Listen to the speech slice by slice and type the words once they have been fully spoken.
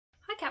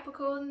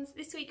Capricorns,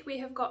 this week we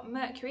have got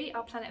Mercury,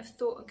 our planet of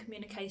thought and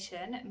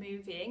communication,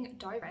 moving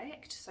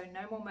direct, so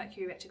no more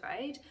Mercury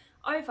retrograde,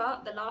 over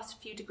the last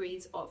few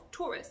degrees of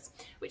Taurus,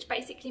 which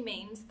basically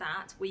means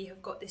that we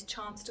have got this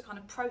chance to kind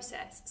of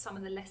process some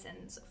of the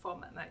lessons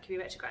from Mercury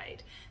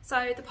retrograde.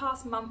 So the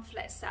past month,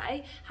 let's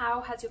say,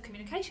 how has your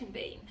communication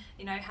been?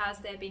 You know, has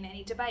there been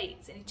any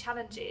debates, any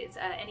challenges,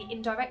 any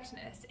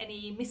indirectness,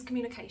 any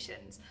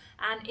miscommunications?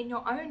 And in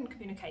your own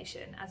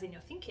communication, as in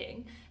your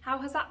thinking, how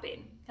has that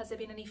been? Has there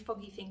been any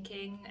foggy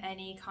thinking,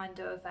 any kind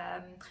of,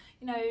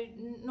 you know,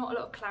 not a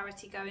lot of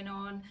clarity going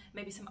on,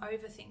 maybe some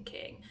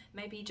overthinking,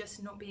 maybe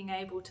just not being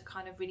able to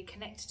kind of really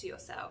connect to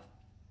yourself?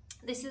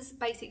 This is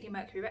basically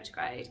Mercury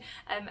retrograde,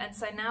 and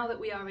so now that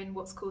we are in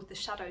what's called the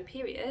shadow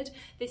period,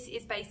 this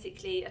is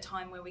basically a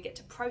time where we get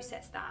to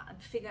process that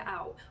and figure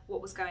out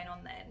what was going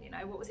on then. You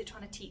know, what was it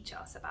trying to teach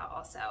us about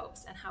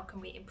ourselves and how can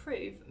we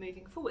improve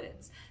moving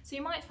forwards? So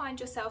you might find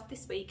yourself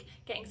this week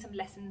getting some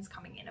lessons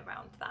coming in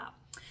around that.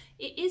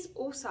 It is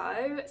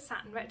also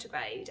Saturn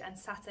retrograde, and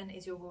Saturn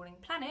is your ruling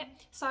planet,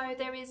 so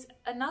there is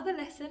another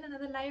lesson,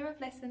 another layer of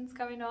lessons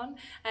going on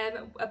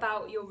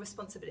about your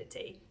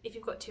responsibility. If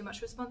you've got too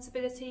much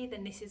responsibility,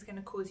 then this is going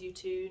to cause you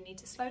to need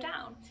to slow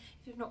down.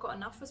 If you've not got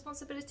enough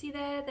responsibility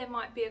there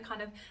might be a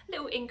kind of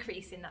little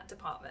increase in that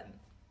department.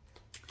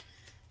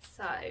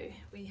 So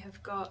we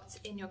have got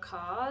in your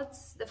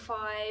cards the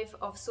 5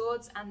 of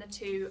Swords and the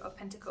 2 of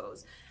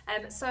Pentacles.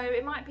 So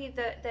it might be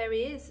that there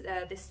is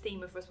this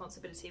theme of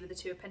responsibility with the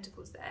 2 of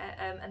Pentacles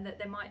there, and that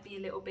there might be a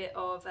little bit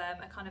of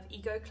a kind of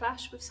ego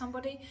clash with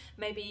somebody.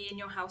 Maybe in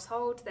your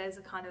household there's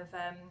a kind of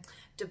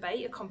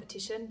debate, a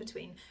competition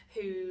between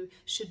who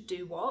should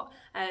do what,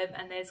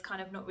 and there's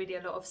kind of not really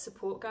a lot of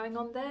support going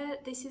on there.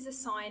 This is a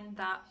sign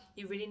that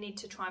you really need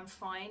to try and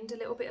find a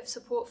little bit of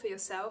support for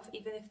yourself,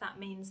 even if that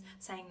means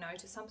saying no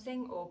to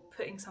something or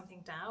putting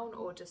something down,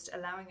 or just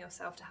allowing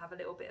yourself to have a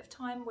little bit of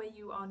time where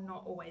you are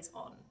not always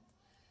on.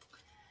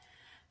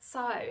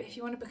 So if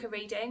you want to book a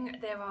reading,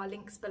 there are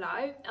links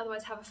below.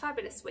 Otherwise, have a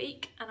fabulous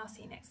week and I'll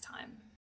see you next time.